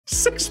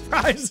6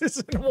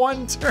 prizes in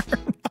one turn.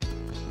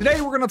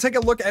 Today, we're going to take a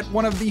look at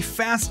one of the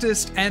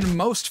fastest and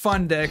most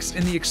fun decks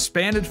in the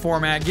expanded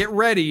format. Get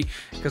ready,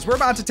 because we're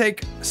about to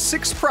take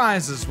 6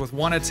 prizes with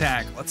 1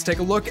 attack. Let's take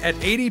a look at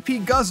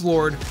ADP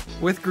Guzzlord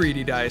with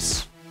Greedy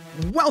Dice.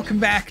 Welcome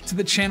back to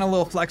the channel,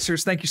 Lil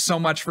Flexers. Thank you so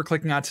much for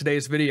clicking on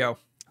today's video.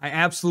 I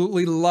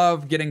absolutely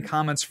love getting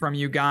comments from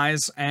you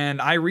guys,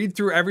 and I read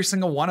through every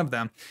single one of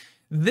them.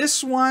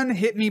 This one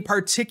hit me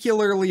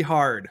particularly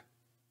hard.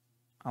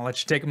 I'll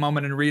let you take a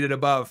moment and read it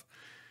above.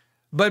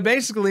 But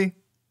basically,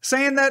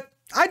 saying that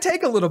I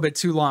take a little bit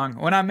too long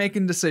when I'm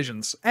making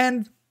decisions.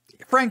 And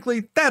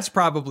frankly, that's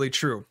probably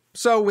true.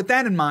 So with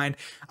that in mind,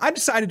 I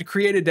decided to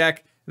create a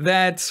deck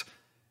that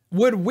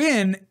would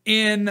win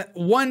in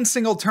one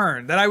single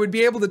turn, that I would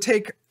be able to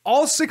take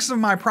all 6 of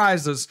my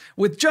prizes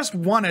with just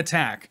 1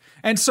 attack.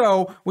 And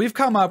so we've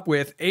come up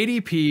with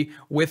ADP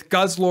with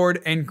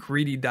Guzzlord and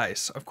Greedy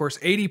Dice. Of course,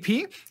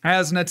 ADP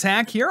has an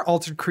attack here,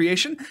 Altered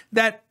Creation,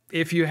 that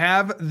if you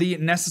have the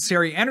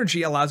necessary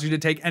energy allows you to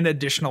take an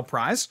additional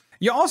prize.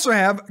 You also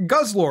have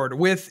Guzzlord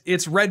with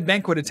its Red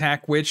Banquet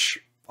attack, which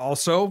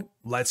also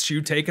lets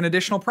you take an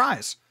additional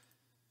prize.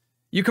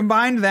 You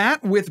combine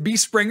that with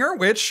Beast Bringer,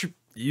 which,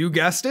 you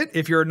guessed it,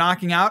 if you're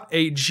knocking out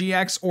a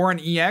GX or an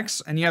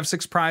EX and you have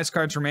 6 prize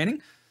cards remaining,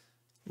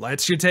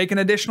 lets you take an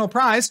additional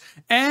prize.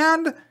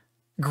 And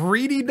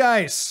Greedy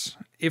Dice,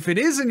 if it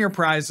is in your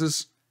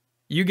prizes,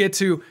 you get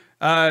to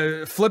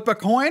flip a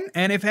coin,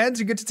 and if heads,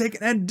 you get to take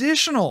an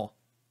additional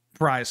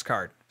prize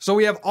card. So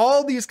we have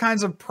all these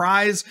kinds of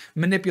prize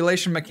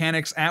manipulation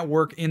mechanics at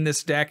work in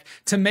this deck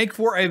to make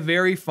for a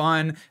very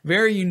fun,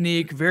 very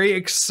unique, very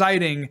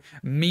exciting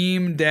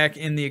meme deck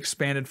in the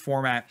expanded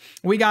format.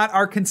 We got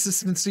our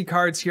consistency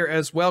cards here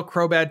as well,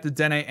 Crobat,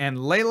 Dedenne,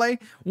 and Lele,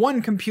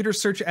 1 computer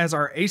search as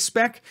our ace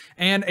spec,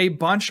 and a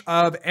bunch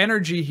of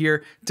energy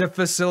here to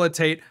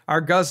facilitate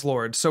our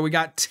Guzzlord. So we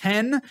got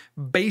 10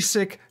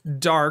 basic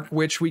dark,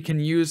 which we can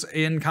use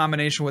in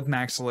combination with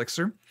Max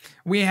Elixir.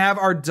 We have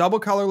our double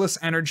colorless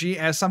energy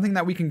as something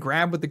that we can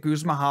grab with the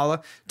Guzma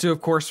Hala to,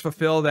 of course,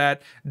 fulfill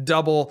that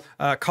double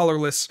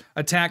colorless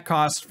attack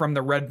cost from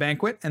the Red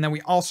Banquet. And then we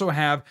also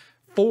have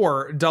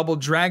 4 double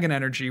dragon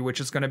energy,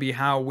 which is going to be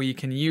how we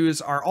can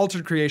use our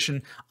Altered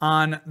Creation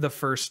on the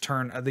first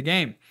turn of the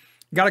game.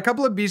 Got a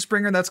couple of Beast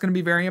Bringer, that's going to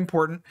be very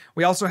important.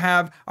 We also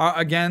have,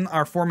 again,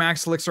 our 4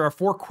 Max Elixir, our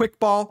 4 Quick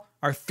Ball,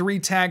 our 3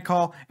 Tag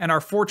Call, and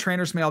our 4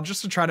 Trainers Mail,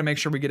 just to try to make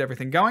sure we get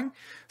everything going.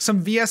 Some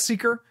VS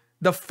Seeker,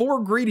 the 4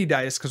 Greedy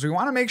Dice, because we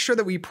want to make sure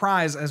that we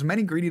prize as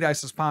many Greedy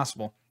Dice as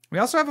possible. We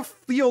also have a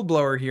Field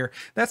Blower here.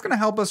 That's going to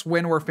help us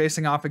when we're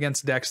facing off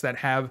against decks that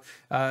have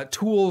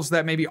tools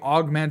that maybe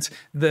augment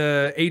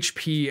the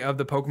HP of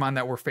the Pokemon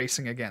that we're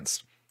facing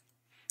against.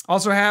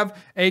 Also have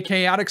a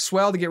Chaotic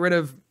Swell to get rid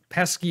of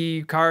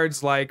pesky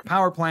cards like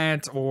Power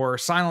Plant or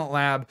Silent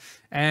Lab,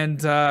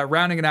 and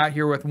rounding it out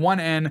here with 1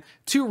 N,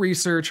 2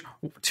 Research,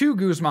 2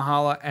 Guzma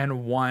Hala,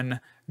 and 1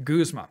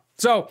 Guzma.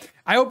 So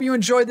I hope you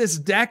enjoyed this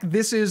deck.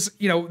 This is,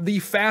 the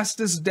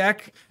fastest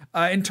deck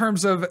in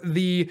terms of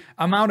the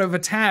amount of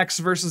attacks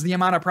versus the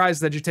amount of prizes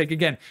that you take.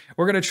 Again,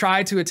 we're going to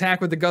try to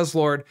attack with the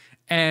Guzzlord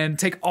and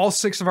take all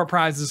 6 of our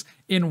prizes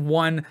in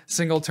one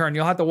single turn.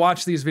 You'll have to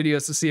watch these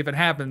videos to see if it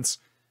happens,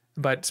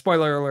 but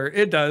spoiler alert,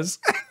 it does.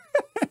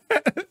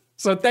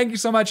 So thank you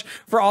so much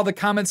for all the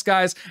comments,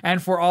 guys,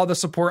 and for all the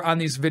support on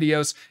these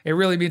videos. It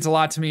really means a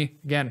lot to me.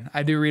 Again,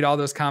 I do read all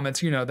those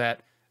comments, you know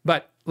that.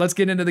 But let's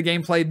get into the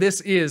gameplay.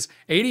 This is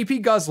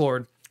ADP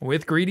Guzzlord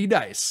with Greedy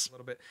Dice. A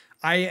little bit.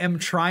 I am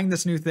trying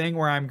this new thing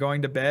where I'm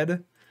going to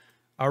bed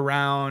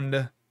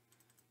around.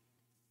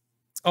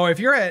 Oh,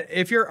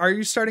 are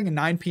you starting at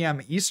 9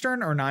 p.m.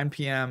 Eastern or 9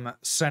 p.m.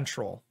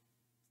 Central?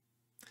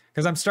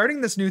 Because I'm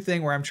starting this new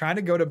thing where I'm trying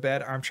to go to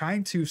bed, or I'm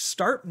trying to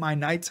start my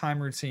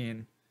nighttime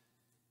routine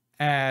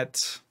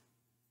at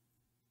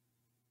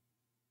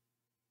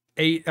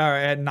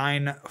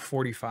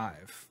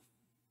 9:45.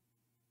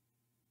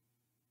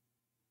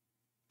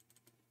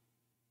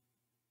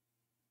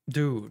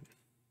 Dude.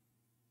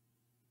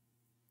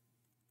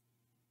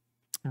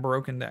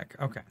 Broken deck.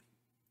 Okay.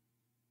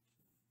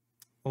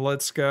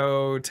 Let's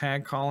go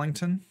Tag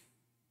Collington.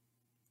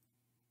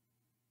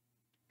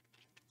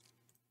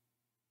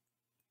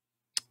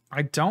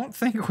 I don't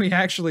think we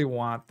actually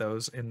want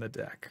those in the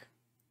deck.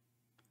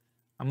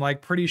 I'm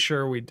like pretty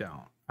sure we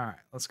don't. All right,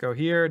 let's go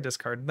here,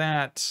 discard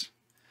that.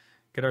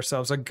 Get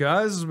ourselves a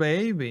Guzz,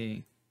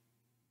 baby.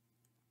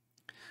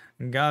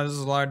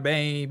 Guzzlord,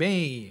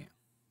 baby.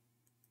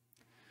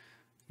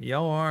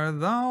 You're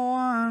the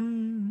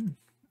one.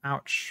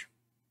 Ouch.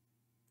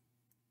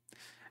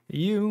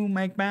 You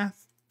make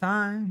bath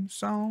time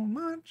so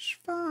much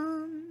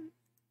fun.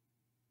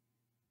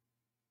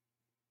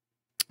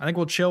 I think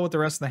we'll chill with the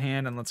rest of the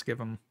hand and let's hit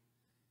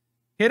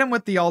him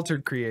with the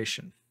Altered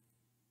Creation.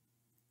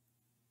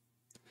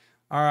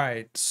 All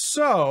right,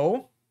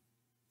 so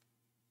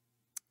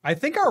I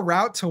think our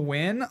route to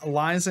win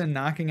lies in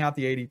knocking out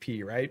the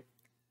ADP, right?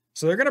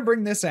 So they're going to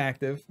bring this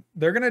active.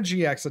 They're going to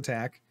GX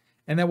attack.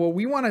 And then what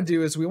we want to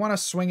do is we want to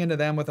swing into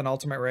them with an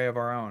ultimate ray of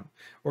our own.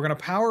 We're going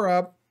to power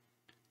up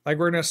Like,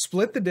 we're going to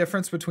split the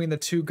difference between the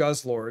two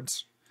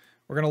Guzzlords.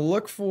 We're going to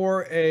look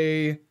for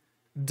a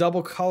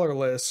double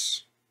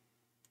colorless.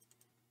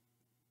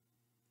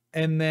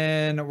 And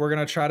then we're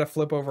going to try to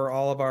flip over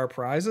all of our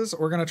prizes.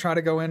 We're going to try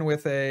to go in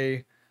with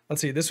a...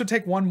 Let's see, this would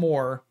take one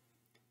more.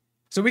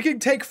 So we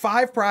could take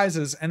 5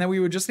 prizes, and then we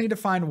would just need to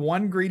find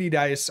 1 greedy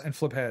dice and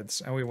flip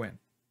heads, and we win.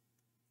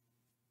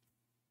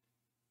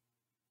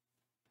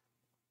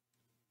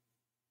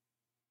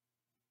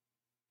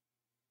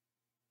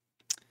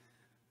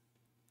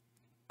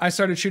 I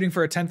started shooting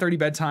for a 10:30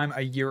 bedtime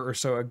a year or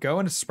so ago,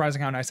 and it's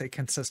surprising how nice a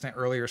consistent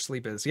earlier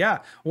sleep is. Yeah,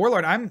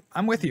 Warlord, I'm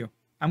with you.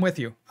 I'm with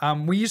you.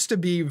 We used to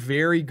be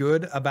very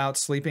good about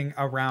sleeping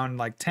around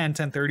like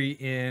 10:30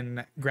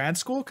 in grad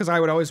school, because I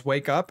would always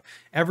wake up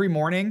every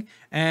morning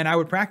and I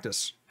would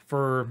practice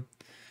for,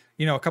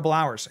 you know, a couple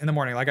hours in the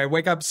morning. Like, I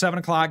wake up 7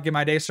 o'clock, get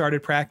my day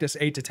started, practice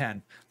 8 to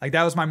 10. Like,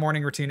 that was my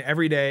morning routine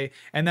every day.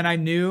 And then I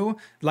knew,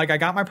 like, I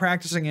got my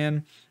practicing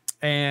in,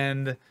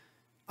 and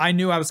I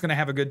knew I was going to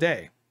have a good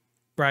day.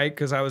 Right,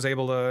 because I was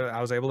able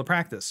to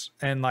practice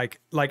and like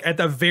at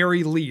the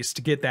very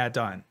least get that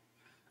done.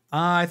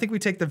 I think we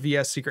take the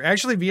VS Seeker.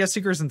 Actually, VS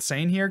Seeker is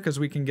insane here because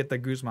we can get the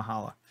Guzma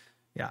Hala.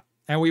 Yeah,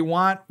 and we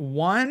want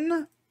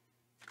one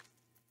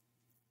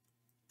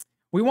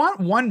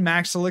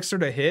Max Elixir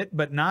to hit,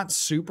 but not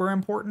super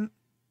important.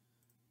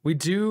 We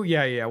do,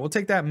 yeah. We'll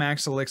take that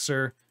Max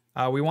Elixir.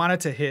 We want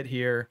it to hit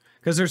here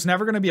because there's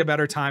never going to be a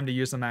better time to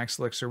use the Max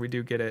Elixir. We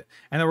do get it,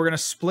 and then we're going to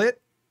split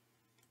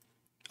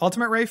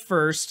Ultimate Ray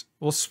first.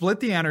 We'll split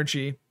the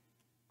energy.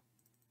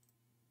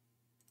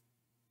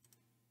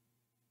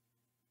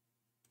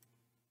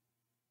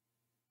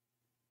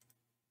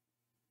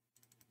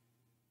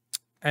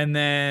 And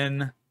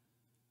then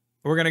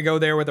we're going to go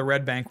there with a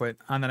red banquet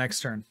on the next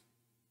turn.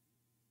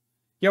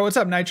 Yo, what's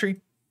up, Nitri?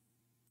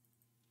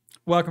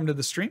 Welcome to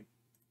the stream.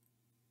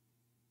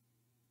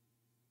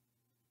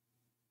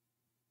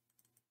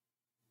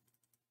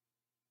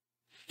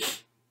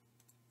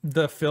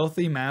 The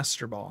Filthy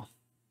Master Ball.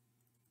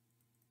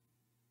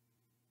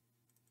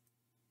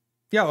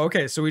 Yeah,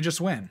 okay, so we just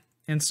win.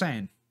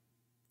 Insane.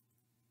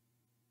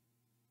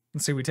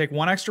 Let's see, we take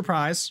 1 extra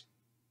prize.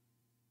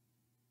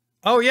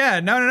 Oh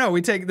yeah, no.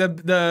 We take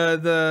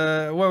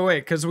the wait,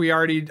 because we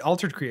already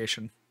altered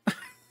creation.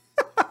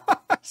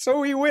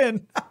 So we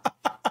win.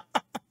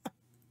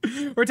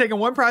 We're taking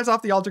 1 prize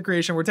off the alter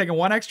creation. We're taking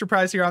 1 extra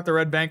prize here off the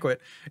red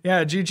banquet.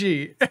 Yeah,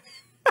 GG.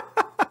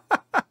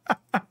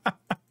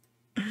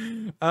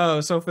 Oh,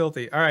 so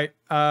filthy. All right.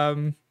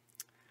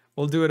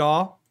 We'll do it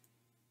all.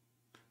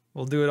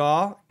 We'll do it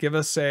all. Give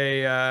us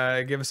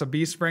a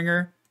Beast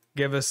Bringer.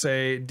 Give us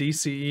a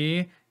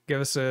DCE.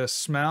 Give us a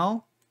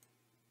smell.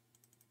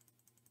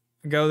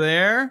 Go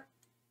there.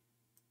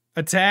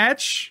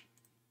 Attach.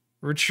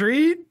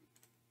 Retreat.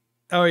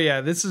 Oh yeah,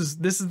 this is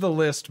the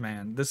list,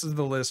 man. This is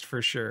the list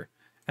for sure.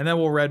 And then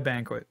we'll red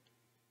banquet.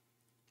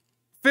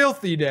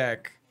 Filthy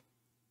deck.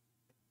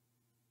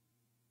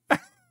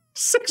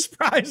 6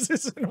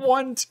 prizes in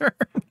 1 turn.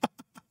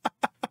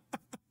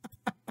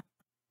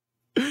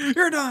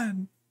 You're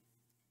done.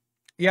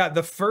 Yeah,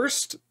 the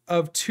first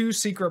of 2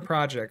 secret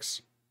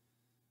projects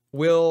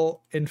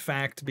will, in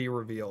fact, be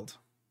revealed.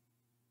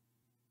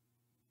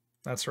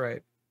 That's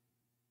right.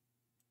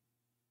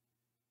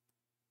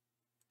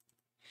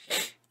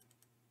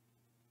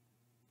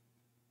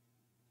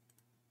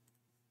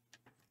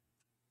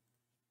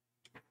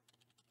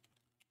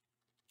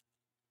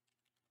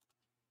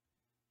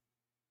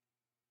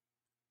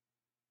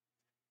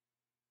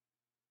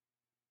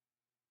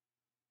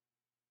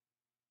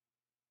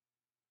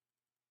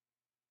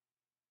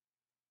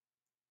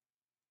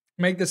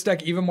 Make this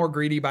deck even more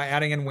greedy by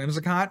adding in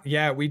Whimsicott?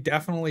 Yeah, we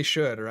definitely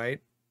should,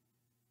 right?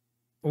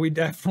 We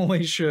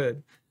definitely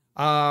should.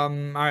 All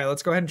right,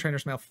 let's go ahead and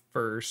Trainers Mail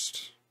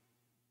first.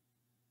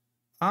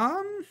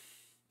 I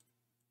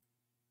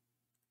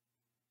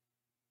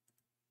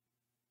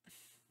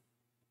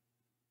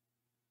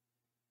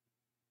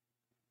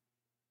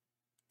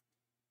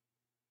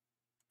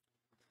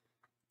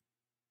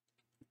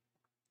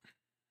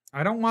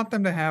don't want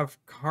them to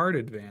have card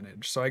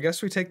advantage, so I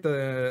guess we take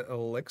the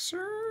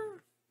Elixir.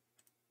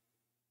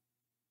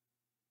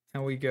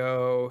 And we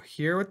go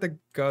here with the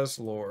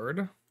Guzzlord.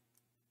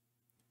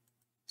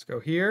 Let's go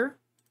here.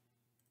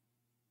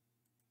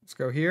 Let's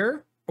go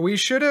here. We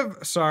should have,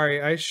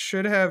 sorry, I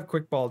should have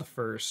quick balled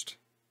first.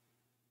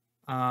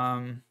 Get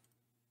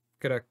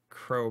a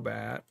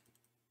Crobat.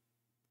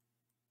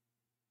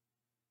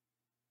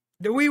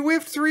 We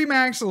whiffed 3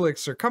 Max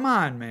Elixir. Come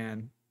on,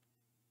 man.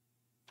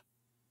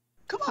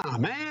 Come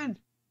on, man.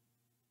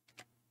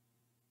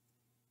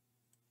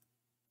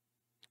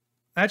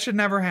 That should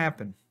never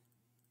happen.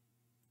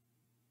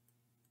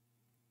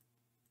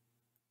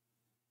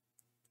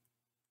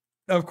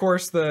 Of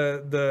course,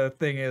 the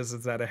thing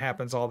is that it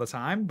happens all the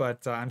time,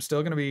 but I'm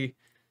still gonna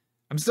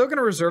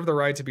reserve the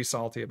right to be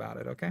salty about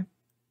it. Okay?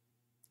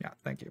 Yeah,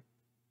 thank you.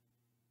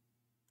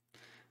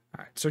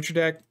 All right, search your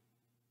deck.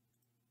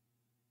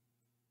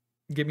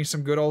 Give me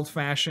some good old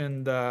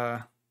fashioned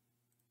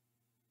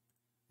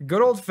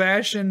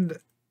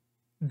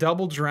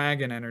double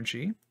dragon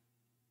energy.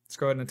 Let's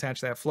go ahead and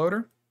attach that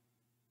floater.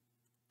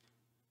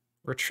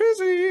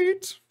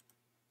 Retreat.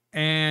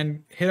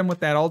 And hit him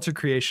with that alter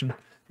creation.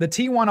 The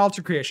T1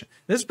 alter creation.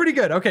 This is pretty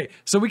good. Okay,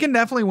 so we can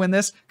definitely win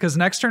this because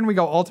next turn we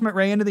go ultimate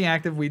ray into the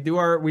active. We do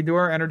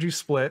our energy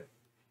split.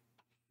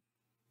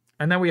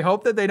 And then we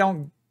hope that they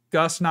don't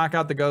Gus knock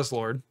out the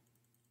Guzzlord.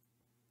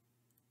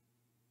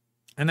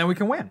 And then we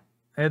can win.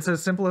 It's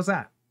as simple as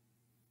that.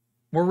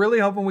 We're really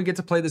hoping we get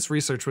to play this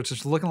research, which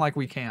is looking like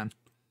we can.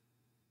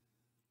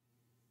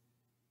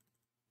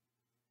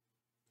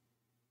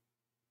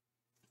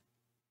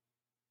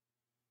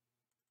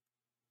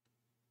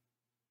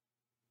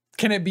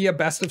 Can it be a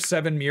best of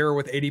 7 mirror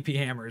with ADP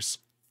hammers?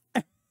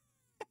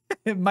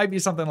 It might be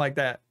something like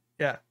that.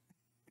 Yeah.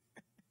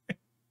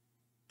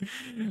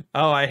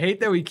 Oh, I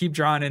hate that we keep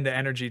drawing into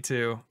energy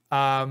too. We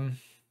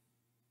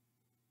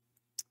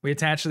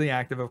attach to the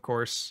active, of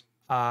course.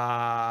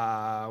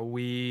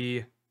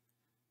 We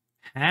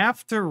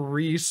have to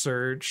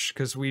research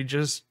because we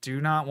just do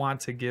not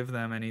want to give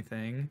them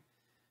anything.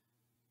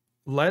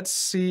 Let's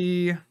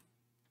see.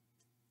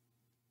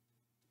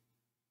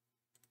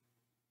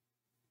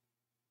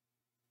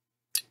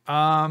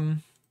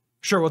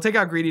 Sure, we'll take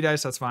out Greedy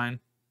Dice, that's fine.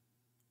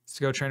 Let's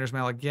go Trainers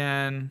Mail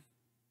again.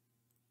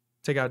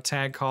 Take out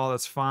Tag Call,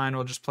 that's fine.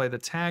 We'll just play the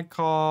Tag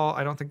Call.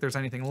 I don't think there's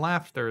anything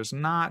left. There is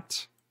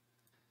not.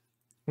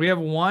 We have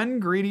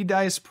 1 Greedy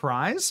Dice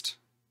prized.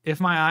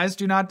 If my eyes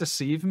do not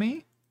deceive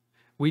me,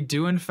 we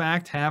do in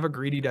fact have a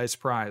Greedy Dice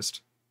prized.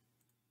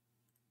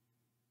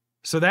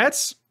 So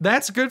that's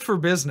good for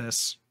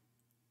business.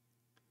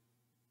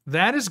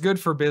 That is good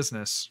for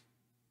business.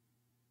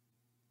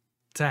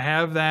 To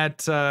have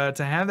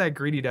that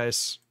Greedy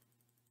Dice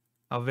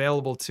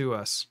available to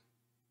us.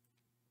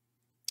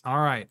 All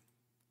right.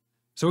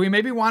 So we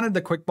maybe wanted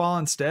the quick ball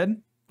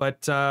instead,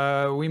 but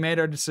we made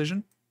our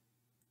decision.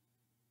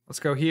 Let's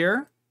go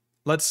here.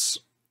 Let's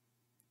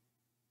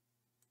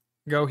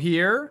go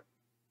here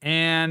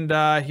and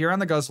here on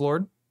the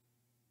Guzzlord.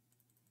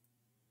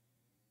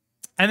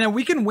 And then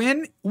we can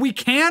win. We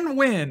can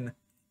win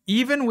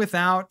even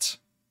without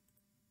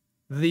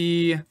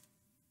the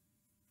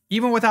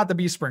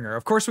Beast Bringer.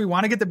 Of course, we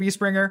want to get the Beast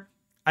Bringer.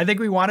 I think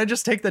we want to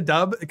just take the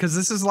dub because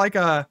this is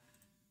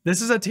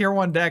a tier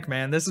 1 deck,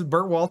 man. This is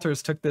Burt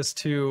Walters took this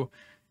to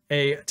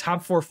a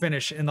top 4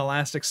 finish in the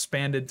last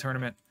expanded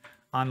tournament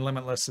on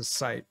Limitless's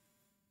site.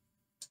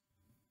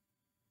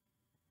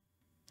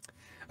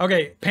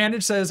 Okay,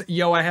 Pandage says,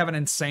 "Yo, I have an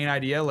insane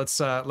idea. Let's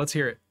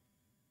hear it.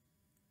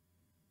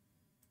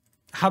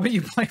 How about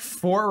you play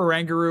 4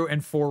 Oranguru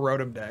and 4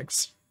 Rotom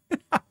decks?"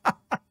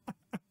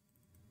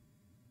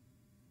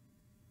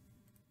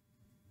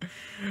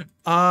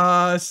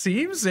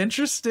 Seems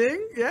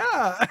interesting.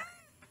 Yeah.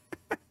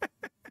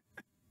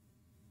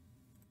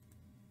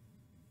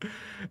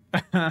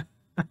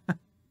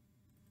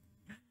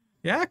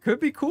 Yeah,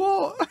 could be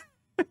cool.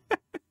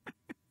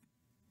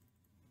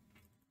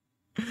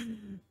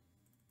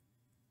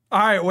 All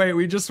right, wait,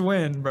 we just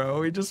win,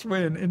 bro. We just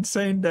win.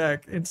 Insane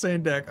deck.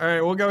 Insane deck. All right,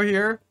 we'll go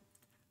here.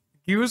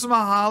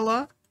 Guzma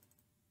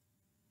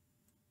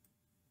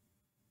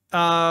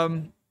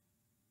Hala.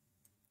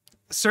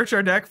 Search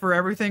our deck for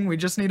everything. We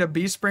just need a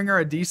Beast Bringer,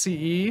 a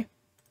DCE.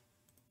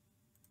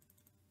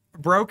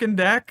 Broken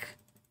deck.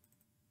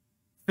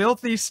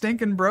 Filthy,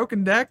 stinking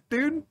broken deck,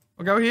 dude.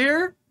 We'll go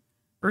here.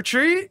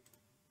 Retreat.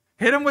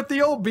 Hit him with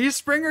the old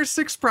Beast Bringer.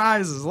 6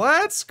 prizes.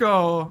 Let's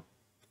go.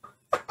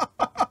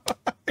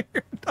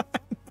 You're done.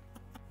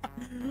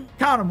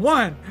 Count them.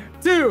 1,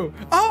 2.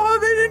 Oh,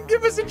 they didn't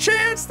give us a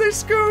chance. They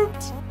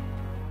scooped.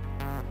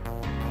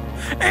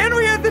 And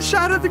we had the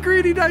shot at the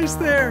Greedy Dice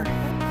there.